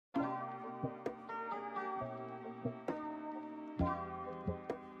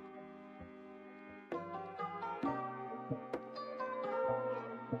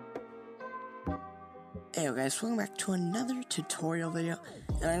Hey guys, welcome back to another tutorial video.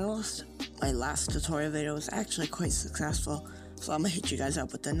 And I noticed my last tutorial video was actually quite successful, so I'm gonna hit you guys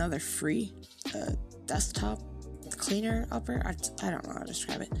up with another free desktop cleaner upper. I don't know how to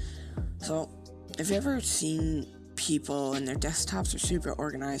describe it. So if you've ever seen people and their desktops are super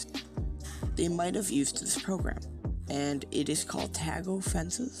organized, they might have used this program, and it is called Tago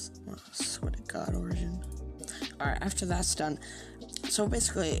Fences. Oh, swear to God, origin. Alright, after that's done, so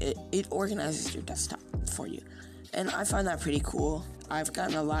basically it organizes your desktop for you, and I find that pretty cool. I've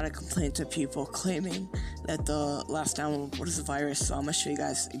gotten a lot of complaints of people claiming that the last download was a virus, so I'm gonna show you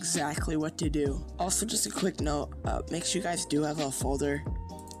guys exactly what to do. Also, just a quick note, make sure you guys do have a folder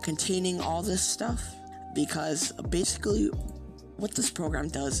containing all this stuff, because basically what this program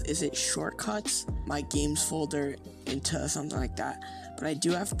does is it shortcuts my games folder into something like that, but I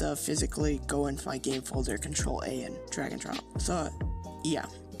do have to physically go into my game folder, Control A, and drag and drop. So yeah,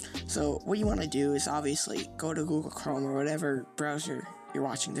 so what you want to do is obviously go to Google Chrome or whatever browser you're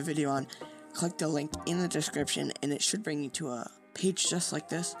watching the video on, click the link in the description, and it should bring you to a page just like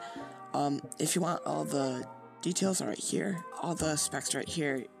this. If you want all the details are right here, all the specs right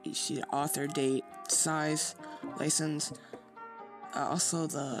here. You see the author, date, size, license, also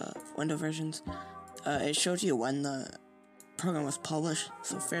the window versions. It shows you when the program was published,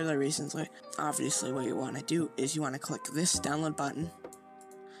 so fairly recently. Obviously what you want to do is you want to click this download button.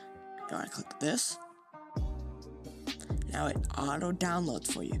 You want to click this. Now it auto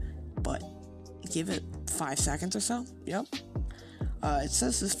downloads for you, but give it 5 seconds or so. Yep. It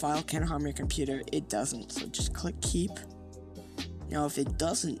says this file can't harm your computer. It doesn't, so just click keep. Now if it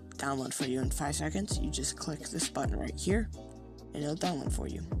doesn't download for you in 5 seconds, you just click this button right here and it'll download for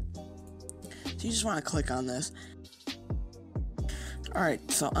you. So you just want to click on this. Alright,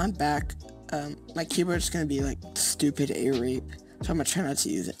 so I'm back. My keyboard's gonna be like stupid A-rape, so I'm gonna try not to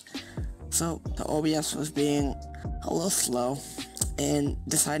use it. So the OBS was being a little slow and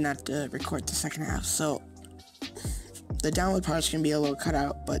decided not to record the second half, so the download part's gonna be a little cut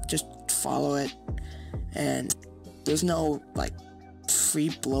out, but just follow it. And there's no like free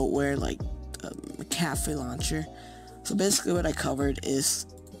bloatware like McAfee launcher. So basically what I covered is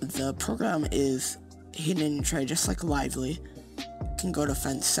the program is hidden in your tray just like Lively. You can go to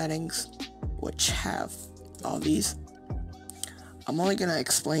Fence settings, which have all these. I'm only gonna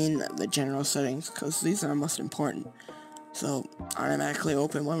explain the general settings because these are most important. So automatically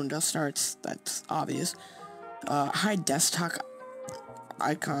open when Windows starts, that's obvious. Hide desktop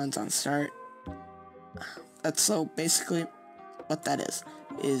icons on start. That's so basically what that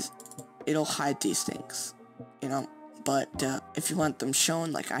is it'll hide these things, you know. But if you want them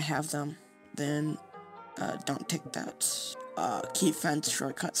shown like I have them, then don't take that. Keep fence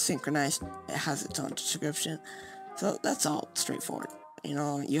shortcut synchronized. It has its own description. So that's all straightforward. You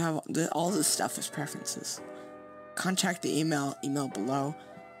know, you have all this stuff is preferences. Contact the email below.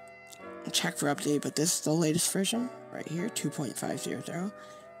 Check for update, but this is the latest version right here, 2.500,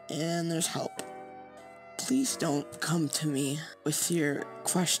 and there's help. Please don't come to me with your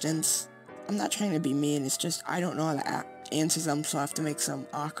questions. I'm not trying to be mean, it's just I don't know how to answer them, so I have to make some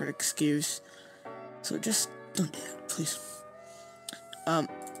awkward excuse. So just don't do that, please.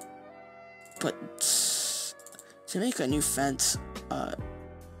 But to make a new fence,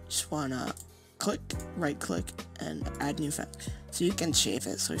 just wanna right click and add new fence. So you can shave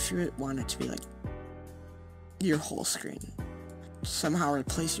it, so if you want it to be like your whole screen, somehow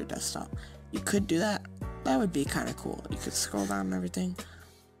replace your desktop, you could do that. That would be kind of cool. You could scroll down and everything,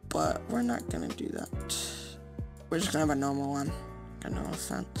 but we're not gonna do that. We're just gonna have a normal one, a normal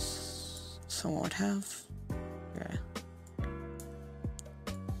fence. Someone would have,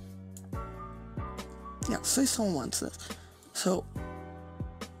 yeah, say someone wants this. So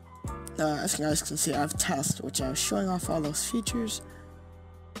as you guys can see, I have test, which I was showing off all those features.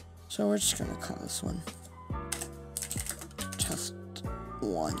 So we're just gonna call this one test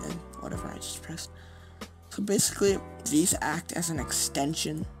 1 and whatever I just pressed. So basically, these act as an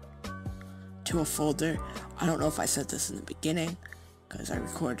extension to a folder. I don't know if I said this in the beginning, because I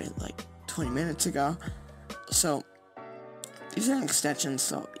recorded like 20 minutes ago. So these are extensions,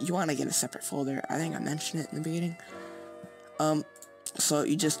 so you want to get a separate folder. I think I mentioned it in the beginning. So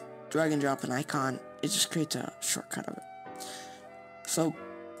you just drag and drop an icon, it just creates a shortcut of it. So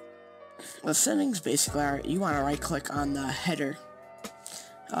the settings basically are, you want to right click on the header.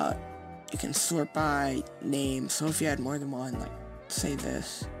 You can sort by name, so if you had more than one, like say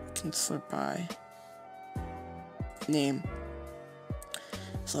this, you can sort by name.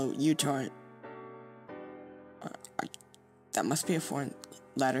 So uTorrent, that must be a foreign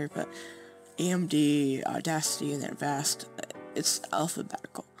letter, but AMD, Audacity, and then Vast, it's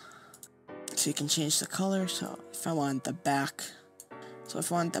alphabetical. So you can change the color. So if I want the back,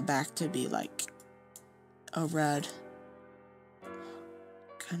 to be like a red,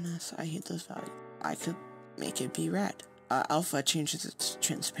 goodness, I hate this value. I could make it be red. Alpha changes its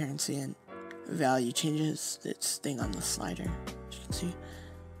transparency, and value changes its thing on the slider, as you can see.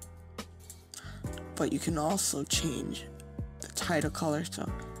 But you can also change the title color.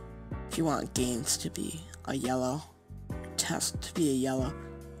 So if you want games to be a yellow, test to be a yellow,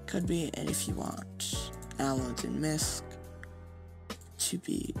 could be. And if you want downloads and misc to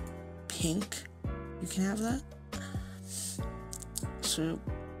be pink, you can have that. So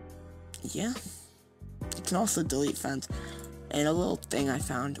yeah, you can also delete fans. And a little thing I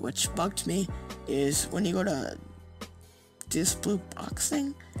found which bugged me is when you go to this blue box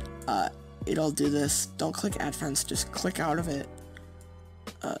thing, it'll do this. Don't click add fence, just click out of it.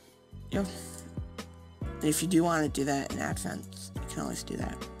 Yep. And if you do want to do that in add fence, you can always do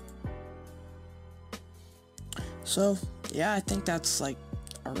that. So yeah, I think that's like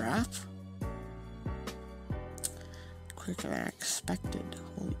a wrap. Quicker than I expected.